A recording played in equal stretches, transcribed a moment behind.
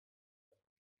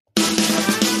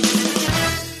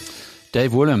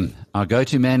Dave Woollam, our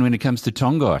go-to man when it comes to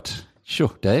Tongaat.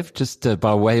 Sure, Dave, just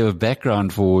by way of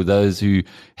background for those who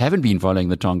haven't been following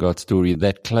the Tongaat story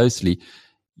that closely,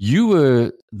 you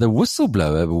were the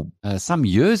whistleblower some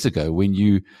years ago when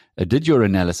you did your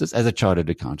analysis as a chartered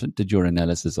accountant, did your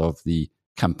analysis of the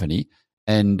company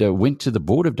and went to the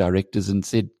board of directors and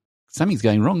said, something's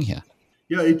going wrong here.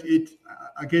 Yeah,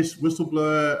 I guess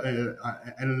whistleblower,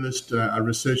 analyst, I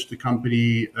researched the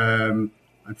company.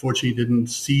 Unfortunately, didn't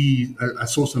see. I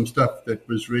saw some stuff that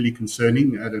was really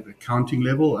concerning at an accounting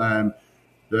level.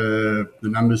 The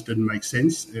numbers didn't make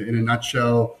sense. In a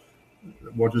nutshell,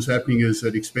 what was happening is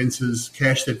that expenses,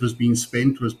 cash that was being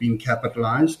spent was being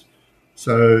capitalized.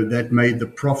 So that made the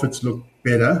profits look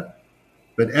better.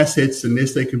 But assets,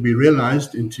 unless they can be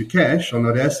realized into cash, are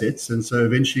not assets. And so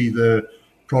eventually the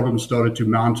problem started to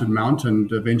mount.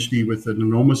 And eventually with an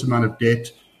enormous amount of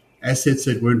debt, assets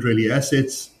that weren't really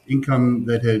assets, income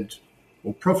that had,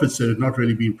 or profits that had not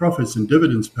really been profits, and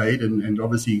dividends paid, and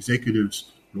obviously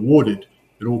executives rewarded,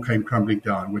 it all came crumbling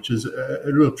down, which is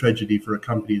a real tragedy for a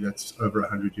company that's over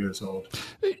 100 years old.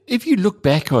 If you look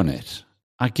back on it,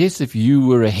 I guess if you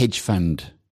were a hedge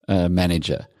fund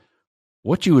manager,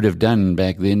 what you would have done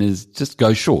back then is just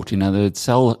go short,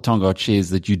 sell Tongaat shares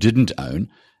that you didn't own,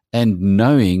 and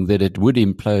knowing that it would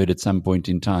implode at some point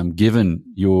in time, given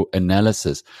your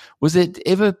analysis. Was it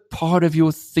ever part of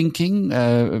your thinking?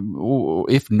 Or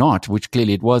if not, which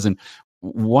clearly it wasn't,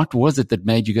 what was it that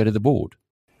made you go to the board?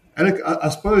 Alec, I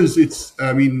suppose it's,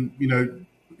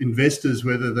 investors,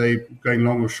 whether they're going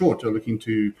long or short, are looking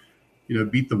to,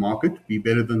 beat the market, be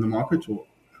better than the market, or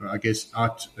I guess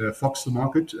fox the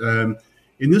market.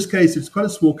 In this case, it's quite a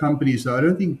small company, so I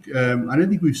don't think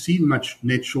we've seen much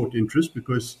net short interest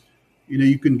because,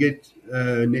 you can get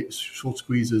net short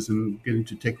squeezes and get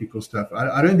into technical stuff.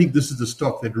 I don't think this is the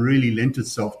stock that really lent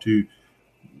itself to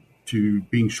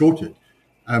being shorted.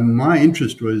 My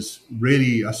interest was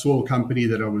really, I saw a company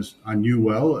that I knew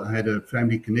well. I had a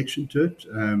family connection to it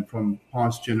from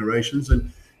past generations,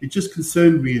 and it just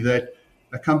concerned me that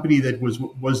a company that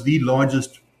was the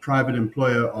largest private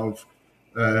employer of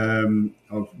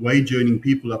wage earning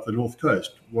people up the North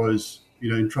Coast was,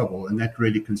 in trouble, and that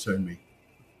really concerned me.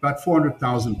 About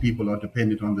 400,000 people are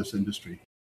dependent on this industry.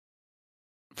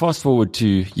 Fast forward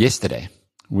to yesterday,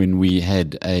 when we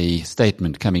had a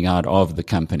statement coming out of the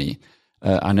company.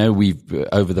 I know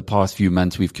over the past few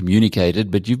months, we've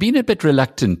communicated, but you've been a bit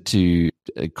reluctant to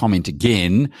comment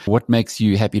again. What makes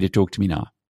you happy to talk to me now?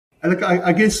 Look,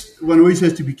 I guess one always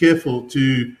has to be careful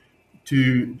to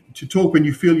talk when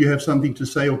you feel you have something to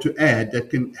say or to add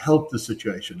that can help the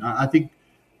situation. I think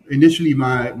initially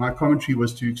my commentary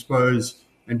was to expose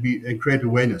and create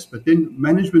awareness, but then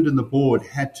management and the board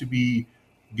had to be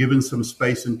given some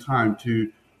space and time to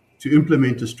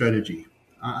implement a strategy.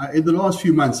 In the last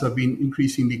few months, I've been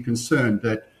increasingly concerned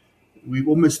that we're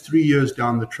almost 3 years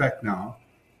down the track now,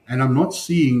 and I'm not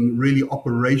seeing really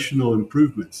operational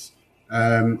improvements.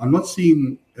 I'm not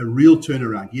seeing a real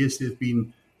turnaround. Yes, there's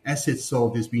been assets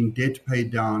sold, there's been debt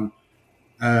paid down,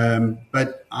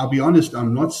 but I'll be honest,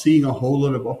 I'm not seeing a whole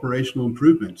lot of operational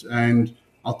improvement, and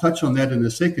I'll touch on that in a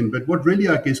second. But what really,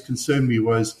 I guess, concerned me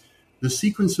was the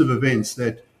sequence of events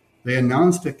that they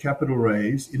announced a capital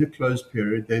raise in a closed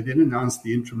period. They then announced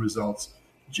the interim results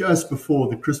just before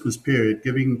the Christmas period,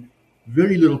 giving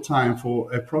very little time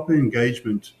for a proper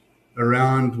engagement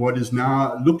around what is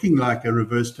now looking like a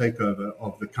reverse takeover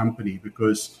of the company.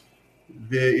 Because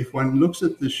if one looks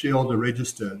at the shareholder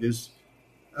register, there's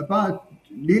about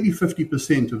nearly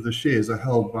 50% of the shares are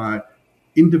held by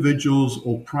individuals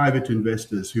or private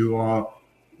investors who are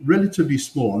relatively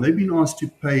small, and they've been asked to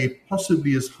pay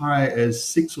possibly as high as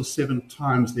 6 or 7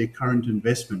 times their current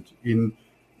investment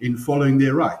in following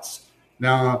their rights.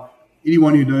 Now,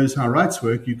 anyone who knows how rights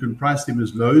work, you can price them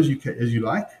as low as you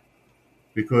like,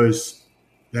 because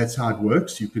that's how it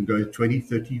works. You can go 20,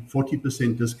 30,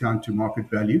 40% discount to market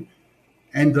value.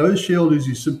 And those shareholders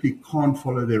who simply can't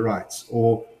follow their rights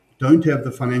or don't have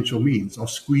the financial means are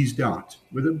squeezed out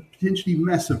with a potentially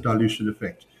massive dilution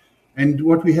effect. And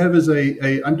what we have is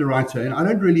a underwriter, and I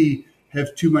don't really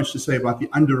have too much to say about the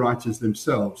underwriters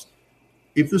themselves.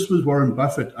 If this was Warren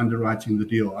Buffett underwriting the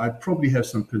deal, I'd probably have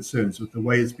some concerns with the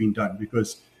way it's been done,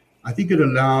 because I think it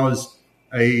allows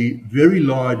a very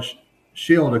large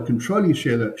shareholder, controlling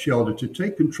shareholder, to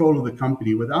take control of the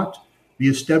company without the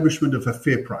establishment of a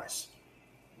fair price.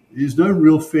 There's no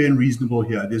real fair and reasonable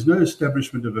here. There's no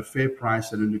establishment of a fair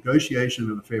price and a negotiation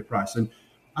of a fair price. And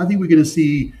I think we're going to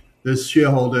see this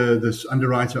shareholder, this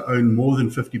underwriter, own more than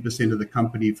 50% of the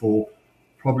company for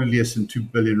probably less than 2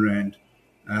 billion rand,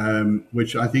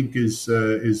 which I think is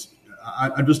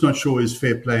I'm just not sure is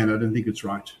fair play, and I don't think it's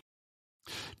right.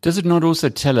 Does it not also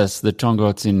tell us that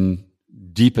Tongaat's in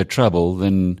deeper trouble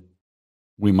than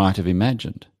we might have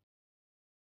imagined?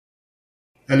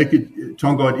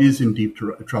 Tongaat is in deep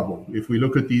trouble. If we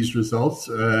look at these results,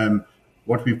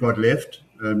 what we've got left,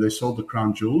 they sold the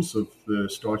crown jewels of the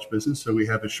starch business. So we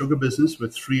have a sugar business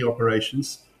with 3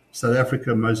 operations: South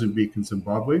Africa, Mozambique, and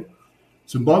Zimbabwe.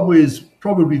 Zimbabwe is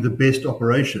probably the best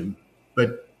operation,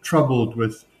 but troubled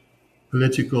with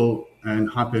political and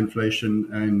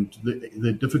hyperinflation and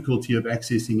the difficulty of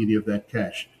accessing any of that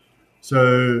cash.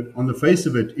 So on the face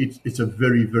of it, it's a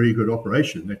very, very good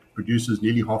operation that produces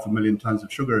nearly 500,000 tons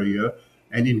of sugar a year,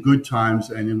 and in good times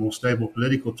and in more stable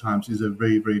political times is a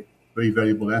very, very, very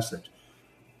valuable asset.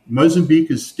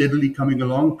 Mozambique is steadily coming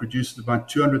along, produces about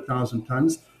 200,000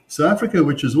 tons. South Africa,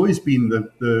 which has always been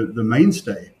the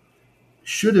mainstay,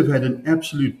 should have had an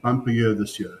absolute bumper year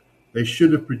this year. They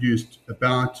should have produced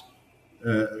about,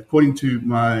 according to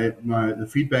the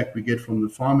feedback we get from the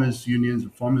farmers' unions,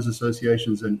 the farmers'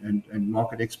 associations, and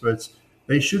market experts,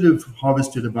 they should have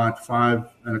harvested about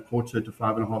 5.25 to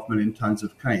 5.5 million tons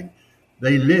of cane.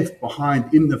 They left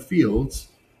behind in the fields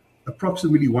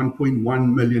approximately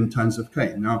 1.1 million tons of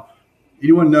cane. Now,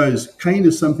 anyone knows cane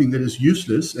is something that is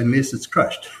useless unless it's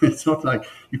crushed. It's not like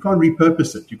you can't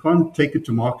repurpose it. You can't take it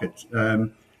to market.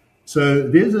 So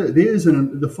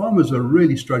the farmers are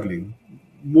really struggling.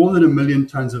 More than 1 million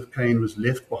tons of cane was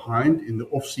left behind in the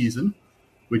off season,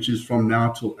 which is from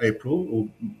now till April or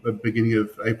the beginning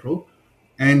of April.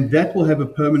 And that will have a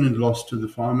permanent loss to the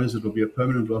farmers. It will be a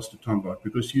permanent loss to Tongaat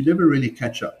because you never really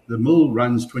catch up. The mill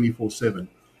runs 24/7.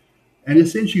 And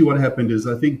essentially what happened is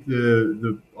I think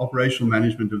the operational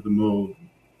management of the mill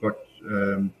got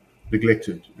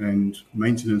neglected and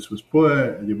maintenance was poor.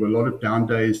 There were a lot of down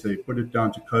days. They put it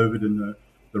down to COVID and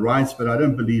the riots, but I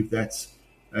don't believe that's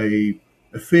a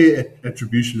fair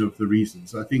attribution of the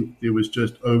reasons. I think there was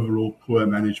just overall poor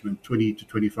management, 20 to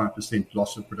 25%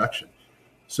 loss of production.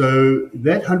 So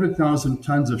that 100,000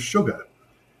 tons of sugar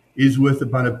is worth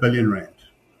about R1 billion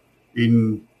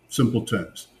in simple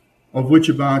terms, of which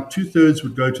about 2/3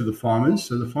 would go to the farmers.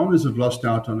 So the farmers have lost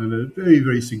out on a very,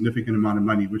 very significant amount of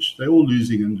money, which they're all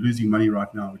losing money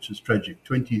right now, which is tragic,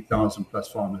 20,000 plus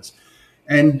farmers.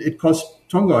 And it cost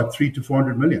Tongaat 300 to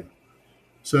 400 million.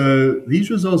 So these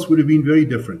results would have been very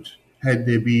different had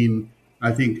there been,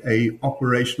 I think, a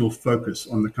operational focus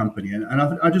on the company. And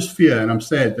I just fear, and I'm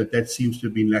sad that seems to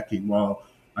have been lacking while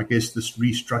I guess this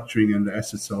restructuring and the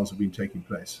asset sales have been taking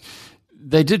place.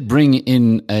 They did bring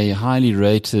in a highly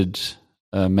rated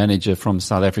manager from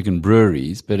South African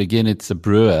breweries, but again, it's a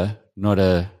brewer, not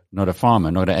a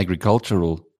farmer, not an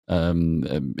agricultural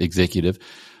executive.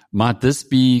 Might this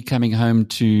be coming home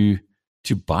to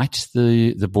bite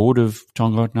the board of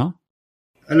Tongaat now?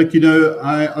 Look,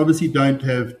 I obviously don't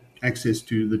have access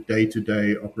to the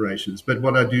day-to-day operations, but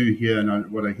what I do hear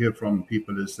and what I hear from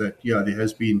people is that, yeah, there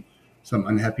has been some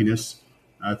unhappiness.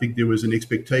 I think there was an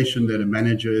expectation that a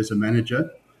manager is a manager,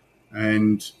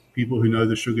 and people who know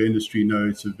the sugar industry know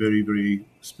it's a very, very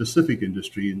specific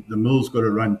industry. The mill's got to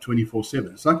run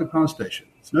 24/7. It's like a power station.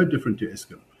 It's no different to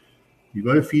Eskom. You've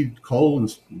got to feed coal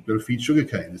and you've got to feed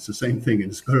sugarcane. It's the same thing,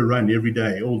 and it's got to run every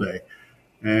day, all day.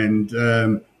 And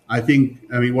I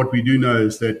mean, what we do know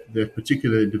is that that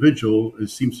particular individual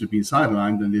seems to have been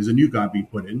sidelined, and there's a new guy being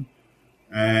put in.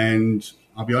 And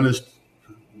I'll be honest,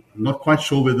 I'm not quite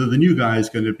sure whether the new guy is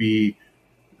going to be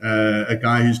a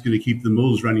guy who's going to keep the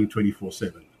mills running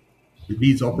 24/7. It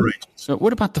needs operators. So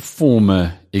what about the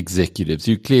former executives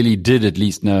who clearly did at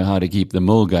least know how to keep the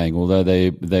mill going, although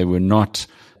they were not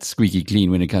squeaky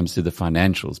clean when it comes to the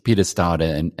financials? Peter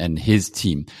Stauder and his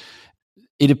team.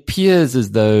 It appears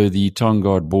as though the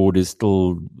Tongaat board is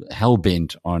still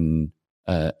hell-bent on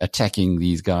attacking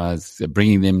these guys,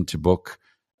 bringing them to book.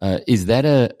 Is that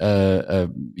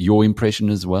your impression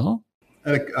as well?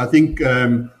 I think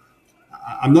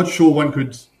I'm not sure one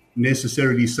could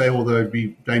necessarily say, although it'd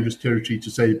be dangerous territory to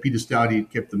say that Peter Stauder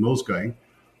kept the mills going.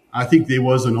 I think there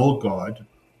was an old guard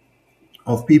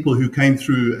of people who came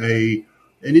through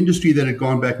an industry that had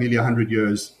gone back nearly 100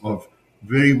 years of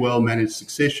very well-managed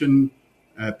succession,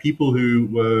 people who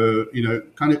were,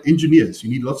 kind of engineers. You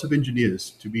need lots of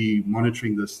engineers to be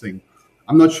monitoring this thing.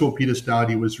 I'm not sure Peter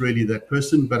Stauder was really that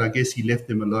person, but I guess he left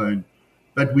them alone.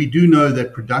 But we do know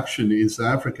that production in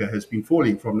South Africa has been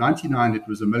falling. From 99, it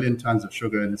was 1 million tons of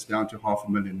sugar, and it's down to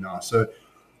 500,000 now. So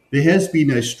there has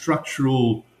been a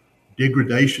structural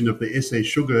degradation of the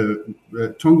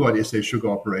Tongaat SA sugar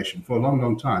operation for a long,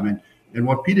 long time. And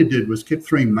what Peter did was kept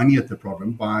throwing money at the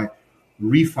problem by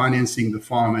refinancing the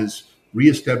farmers,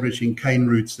 re-establishing cane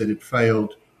routes that had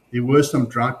failed. There were some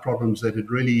drought problems that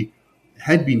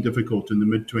had been difficult in the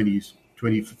mid-20s,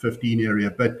 2015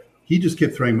 area, but he just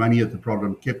kept throwing money at the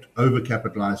problem, kept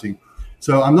overcapitalizing.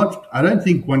 So I don't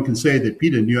think one can say that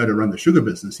Peter knew how to run the sugar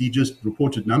business. He just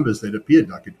reported numbers that appeared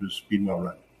like it was being well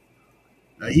run.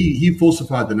 He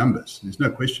falsified the numbers. There's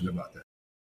no question about that.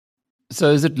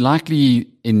 So is it likely,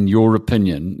 in your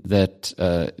opinion, that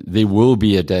there will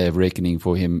be a day of reckoning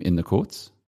for him in the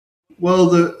courts?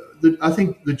 Well, I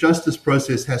think the justice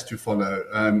process has to follow.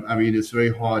 I mean, it's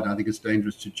very hard. I think it's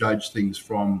dangerous to judge things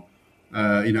from,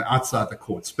 outside the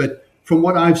courts. But from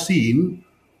what I've seen,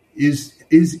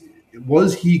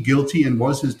 was he guilty and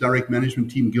was his direct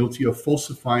management team guilty of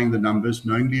falsifying the numbers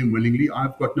knowingly and willingly?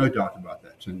 I've got no doubt about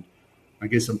that. And I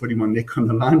guess I'm putting my neck on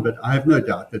the line, but I have no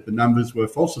doubt that the numbers were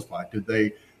falsified. Did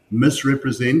they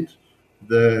misrepresent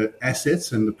the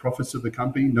assets and the profits of the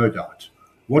company? No doubt.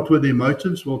 What were their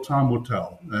motives? Well, time will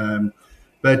tell.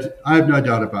 But I have no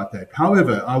doubt about that.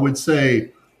 However, I would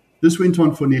say this went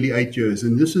on for nearly 8 years.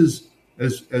 And this is,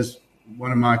 as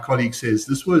one of my colleagues says,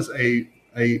 this was a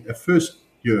first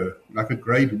year, like a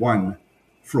grade 1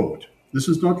 fraud. This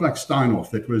is not like Steinhoff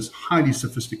that was highly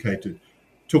sophisticated,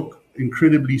 took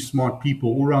incredibly smart people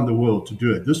all around the world to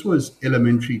do it. This was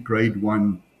elementary grade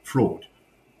 1 fraud,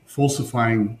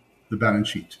 falsifying the balance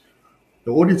sheet.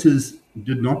 The auditors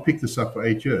did not pick this up for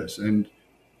 8 years. And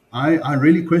I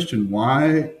really question,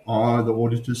 why are the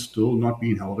auditors still not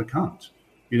being held account?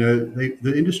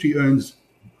 The industry earns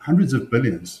hundreds of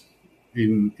billions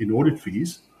in audit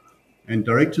fees, and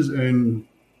directors earn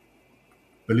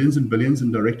billions and billions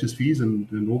in directors' fees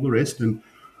and all the rest. And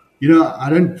I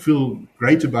don't feel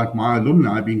great about my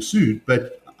alumni being sued,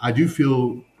 but I do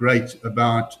feel great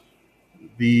about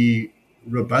the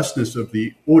robustness of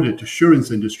the audit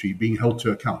assurance industry being held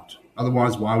to account.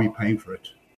 Otherwise, why are we paying for it?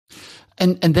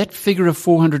 And that figure of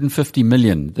 450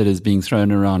 million that is being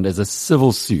thrown around as a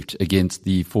civil suit against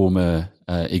the former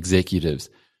executives,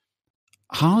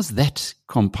 how's that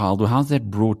compiled, or how's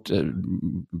that brought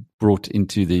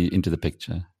into the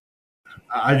picture?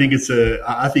 I think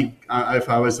if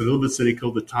I was a little bit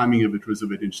cynical, the timing of it was a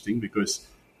bit interesting, because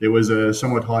there was a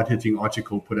somewhat hard-hitting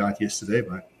article put out yesterday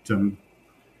by Tim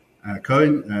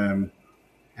Cohen,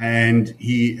 and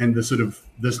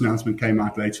this announcement came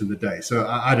out later in the day. So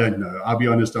I don't know. I'll be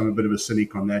honest, I'm a bit of a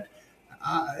cynic on that.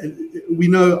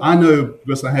 I know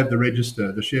because I have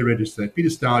the share register, that Peter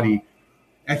Stoudy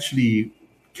actually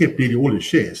kept nearly all his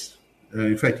shares.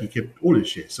 In fact, he kept all his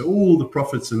shares. So all the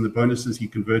profits and the bonuses he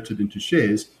converted into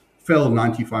shares fell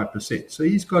 95%. So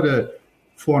he's got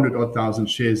 400,000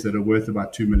 shares that are worth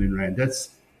about 2 million rand.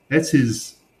 That's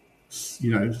his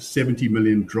 70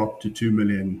 million drop to 2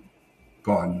 million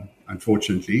gone,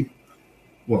 unfortunately.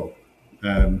 Well,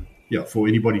 for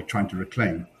anybody trying to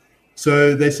reclaim.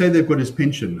 So they say they've got his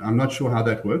pension. I'm not sure how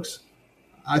that works.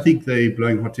 I think they're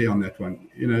blowing hot air on that one.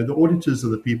 The auditors are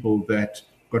the people that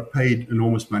got paid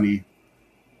enormous money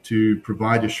to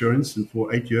provide assurance, and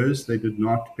for 8 years they did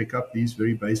not pick up these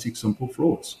very basic, simple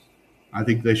frauds. I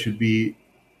think they should be.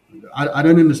 I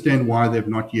don't understand why they've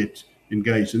not yet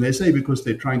engaged. And they say because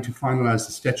they're trying to finalize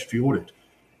the statutory audit.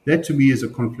 That to me is a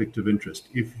conflict of interest.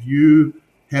 If you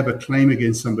have a claim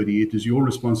against somebody, it is your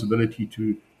responsibility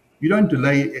to. You don't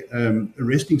delay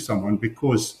arresting someone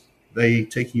because they're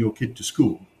taking your kid to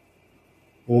school,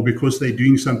 or because they're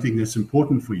doing something that's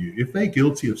important for you. If they're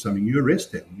guilty of something, you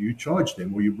arrest them, you charge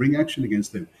them, or you bring action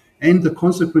against them. And the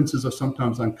consequences are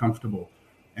sometimes uncomfortable.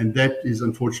 And that is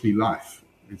unfortunately life.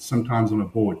 It's sometimes on a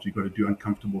board, you've got to do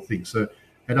uncomfortable things. So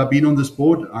had I been on this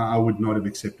board, I would not have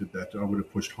accepted that. I would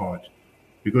have pushed hard.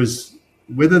 Because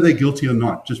whether they're guilty or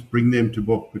not, just bring them to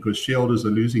book, because shareholders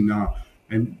are losing now.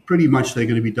 And pretty much they're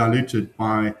going to be diluted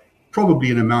by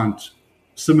probably an amount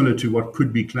similar to what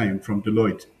could be claimed from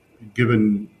Deloitte,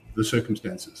 given the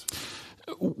circumstances.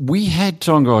 We had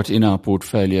Tongaat in our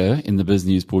portfolio, in the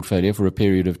business portfolio, for a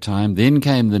period of time. Then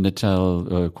came the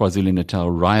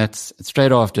KwaZulu-Natal riots.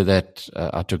 Straight after that,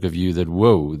 I took a view that,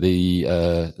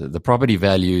 the property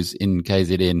values in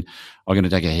KZN are going to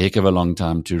take a heck of a long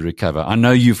time to recover. I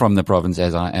know you from the province,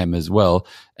 as I am as well,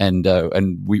 and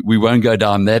we won't go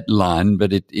down that line,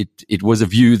 but it was a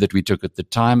view that we took at the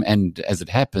time, and as it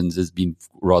happens, has been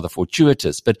rather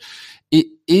fortuitous. But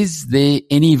is there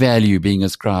any value being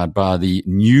ascribed by the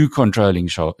new controlling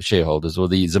shareholders or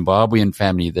the Zimbabwean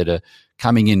family that are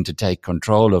coming in to take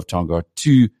control of Tongaat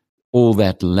to all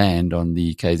that land on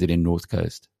the KZN North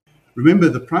Coast? Remember,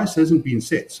 the price hasn't been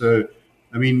set. So,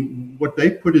 what they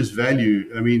put as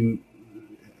value,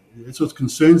 that's what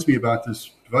concerns me about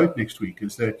this vote next week,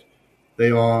 is that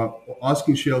they are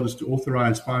asking shareholders to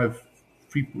authorize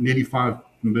nearly 5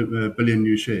 billion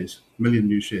new shares,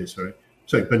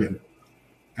 billion.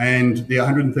 and there are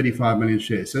 135 million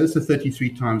shares. So that's a 33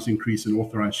 times increase in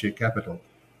authorized share capital.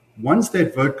 Once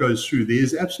that vote goes through,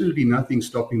 there's absolutely nothing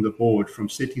stopping the board from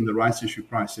setting the rights issue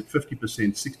price at 50%,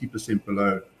 60%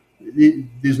 below.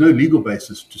 There's no legal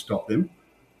basis to stop them.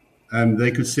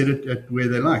 They could set it at where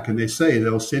they like, and they say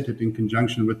they'll set it in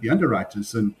conjunction with the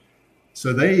underwriters. And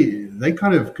so they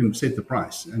kind of can set the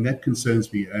price, and that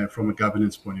concerns me from a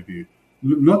governance point of view.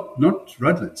 Not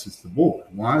Rudlands, it's the board.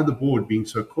 Why are the board being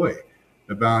so coy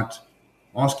about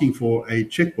asking for a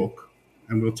checkbook,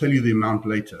 and we'll tell you the amount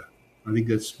later? I think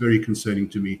that's very concerning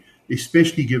to me,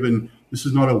 especially given this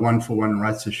is not a 1-for-1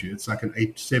 rights issue. It's like an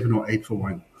 7 or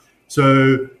 8-for-1.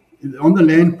 So on the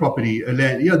land property, the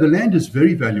land is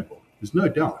very valuable. There's no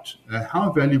doubt.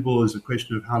 How valuable is a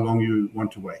question of how long you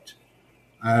want to wait.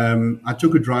 I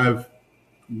took a drive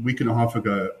a week and a half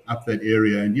ago up that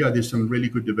area, and there's some really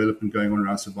good development going on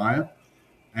around Sabaya.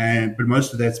 But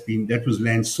most of that was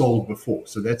land sold before,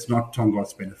 so that's not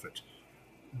Tongaat's benefit.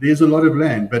 There's a lot of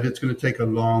land, but it's going to take a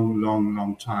long, long,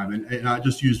 long time. And I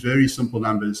just use very simple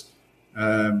numbers.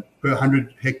 Per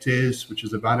 100 hectares, which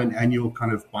is about an annual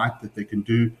kind of bite that they can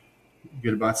do, you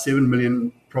get about 7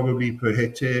 million probably per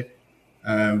hectare,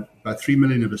 about 3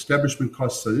 million of establishment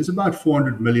costs. So there's about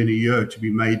 400 million a year to be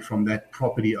made from that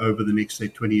property over the next, say,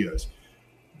 20 years.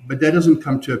 But that doesn't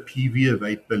come to a PV of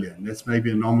 8 billion. That's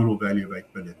maybe a nominal value of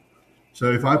 8 billion.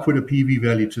 So if I put a PV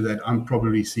value to that, I'm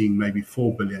probably seeing maybe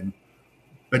 4 billion.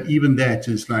 But even that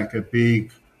is like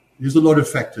there's a lot of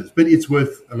factors, but it's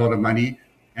worth a lot of money.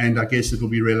 And I guess it will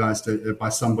be realized by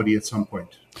somebody at some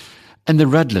point. And the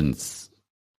Rudlands,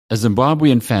 a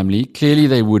Zimbabwean family, clearly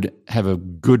they would have a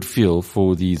good feel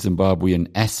for the Zimbabwean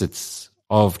assets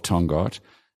of Tongaat.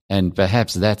 And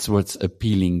perhaps that's what's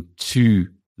appealing to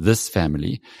this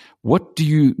family. What do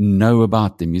you know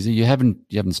about them? You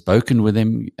haven't spoken with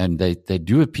them, and they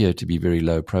do appear to be very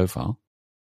low profile.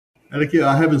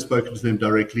 I haven't spoken to them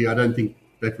directly. I don't think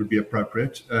that would be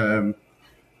appropriate.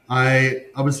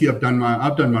 I've done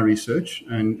my research,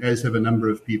 and as have a number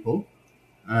of people.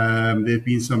 There have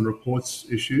been some reports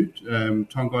issued.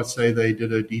 Tongaat say they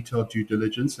did a detailed due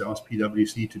diligence. They asked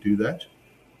PwC to do that.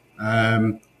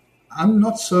 I'm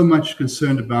not so much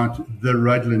concerned about the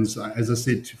Rudlands. As I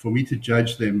said, for me to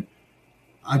judge them,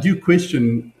 I do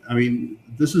question. I mean,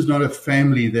 this is not a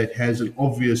family that has an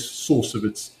obvious source of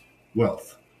its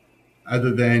wealth,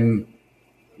 other than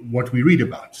what we read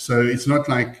about. So it's not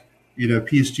like,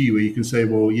 PSG, where you can say,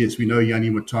 well, yes, we know Yanni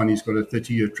Mutani's got a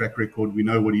 30-year track record. We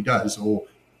know what he does, or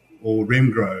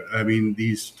Remgro. I mean,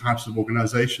 these types of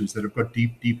organizations that have got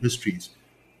deep, deep histories.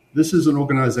 This is an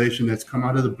organization that's come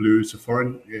out of the blue. It's a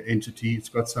foreign entity. It's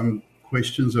got some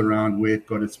questions around where it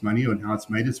got its money and how it's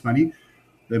made its money.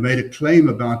 They made a claim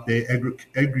about their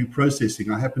agri-processing.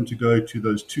 I happened to go to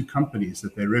those two companies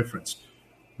that they referenced.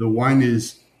 The one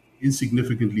is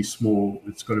insignificantly small.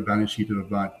 It's got a balance sheet of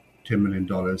about $10 million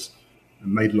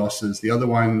and made losses. The other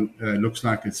one looks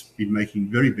like it's been making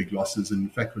very big losses and in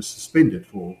fact was suspended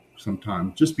for some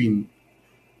time, just been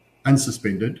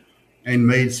unsuspended and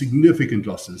made significant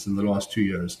losses in the last 2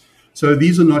 years. So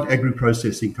these are not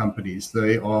agri-processing companies.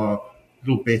 They are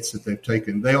little bets that they've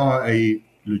taken. They are a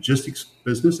logistics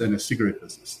business and a cigarette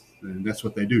business, and that's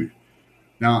what they do.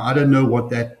 Now, I don't know what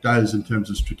that does in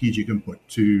terms of strategic input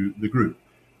to the group.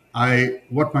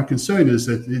 What my concern is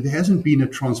that there hasn't been a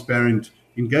transparent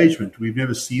engagement. We've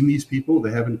never seen these people.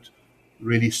 They haven't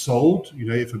really sold.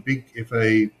 If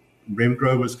a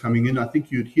Remgro was coming in, I think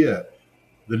you'd hear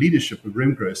the leadership of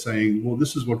Remgro saying, well,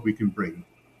 this is what we can bring.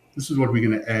 This is what we're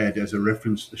going to add as a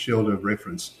reference, a shareholder of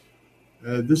reference.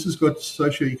 This has got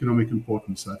socioeconomic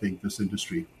importance, I think, this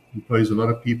industry. It employs a lot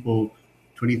of people,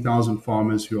 20,000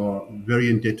 farmers who are very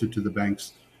indebted to the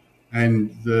banks,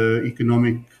 and the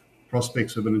economic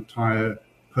prospects of an entire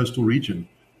coastal region.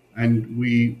 And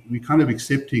we kind of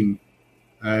accepting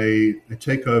a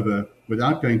takeover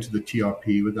without going to the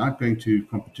TRP, without going to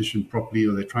competition properly,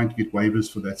 or they're trying to get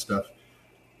waivers for that stuff.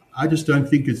 I just don't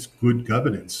think it's good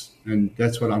governance, and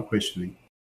that's what I'm questioning.